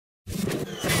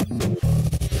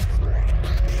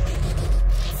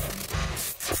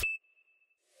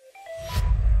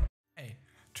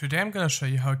Today I'm gonna show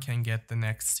you how you can get the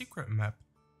next secret map.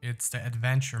 It's the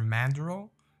adventure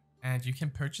Mandrill, and you can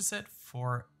purchase it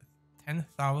for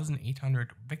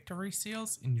 10,800 victory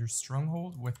seals in your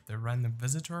stronghold with the random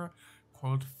visitor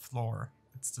called Floor.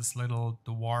 It's this little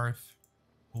dwarf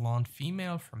blonde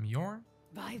female from Yorn.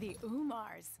 By the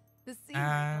Umars, the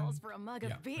scenery calls for a mug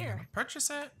of We're beer. gonna purchase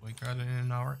it. We got it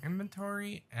in our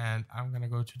inventory, and I'm gonna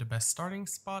go to the best starting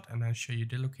spot and then show you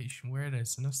the location where it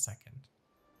is in a second.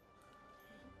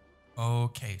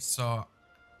 Okay, so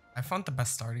I found the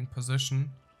best starting position.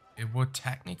 It would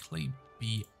technically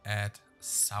be at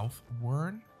South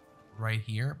Wern, right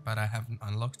here, but I haven't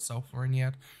unlocked South Wern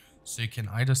yet. So you can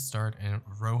either start in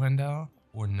Rohendel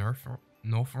or North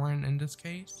Wern in this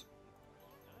case.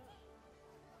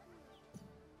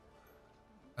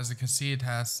 As you can see, it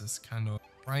has this kind of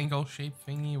triangle shaped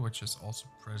thingy, which is also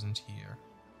present here.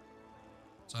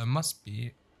 So it must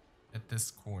be at this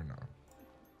corner.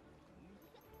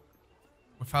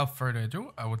 Without further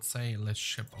ado, I would say let's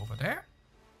ship over there.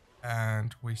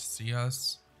 And we see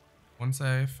us once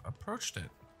I've approached it.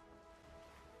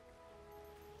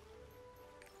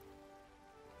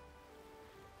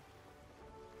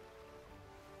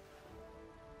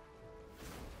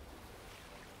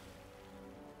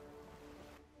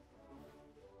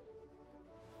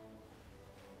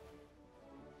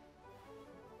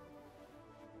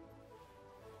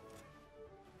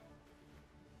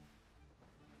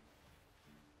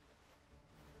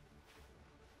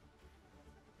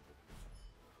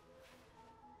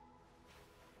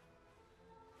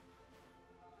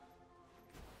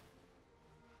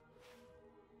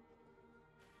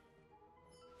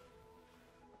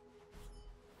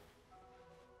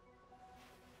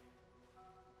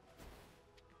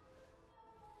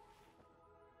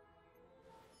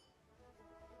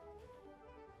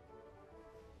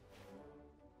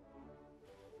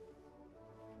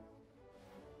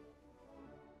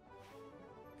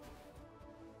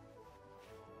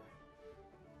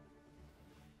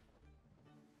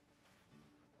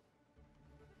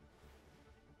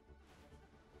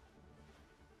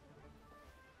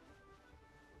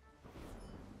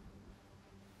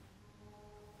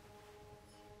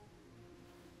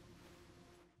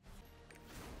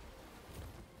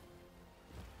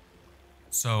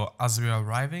 So as we are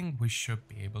arriving, we should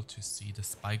be able to see the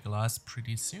spyglass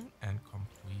pretty soon and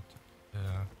complete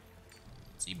the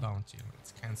sea bounty.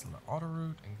 Let's cancel the auto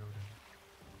route and go to...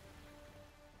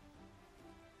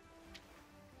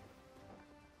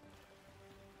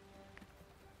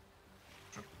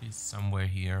 Should be somewhere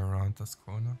here around this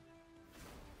corner.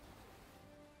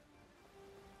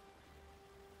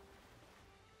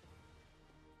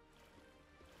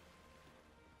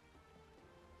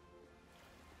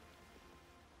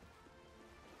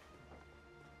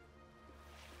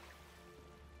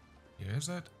 Here is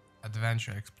it.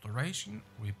 Adventure Exploration.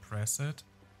 We press it.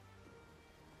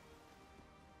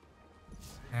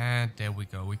 And there we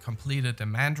go. We completed the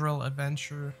Mandrill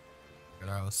adventure. Got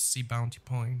our sea bounty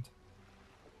point.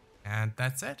 And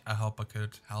that's it. I hope I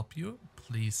could help you.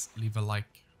 Please leave a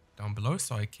like down below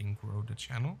so I can grow the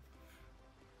channel.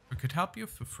 If it could help you,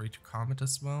 feel free to comment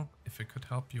as well if it could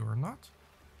help you or not.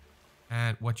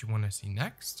 And what you want to see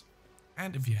next.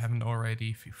 And if you haven't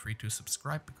already, feel free to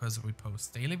subscribe because we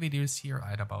post daily videos here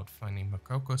either about finding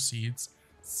Mokoko seeds,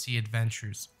 sea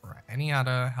adventures, or any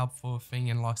other helpful thing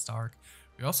in Lost Ark.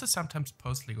 We also sometimes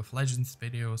post League of Legends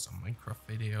videos or Minecraft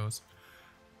videos.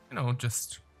 You know,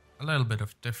 just a little bit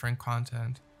of different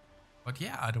content. But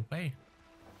yeah, either way,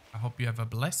 I hope you have a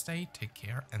blessed day, take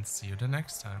care, and see you the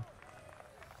next time.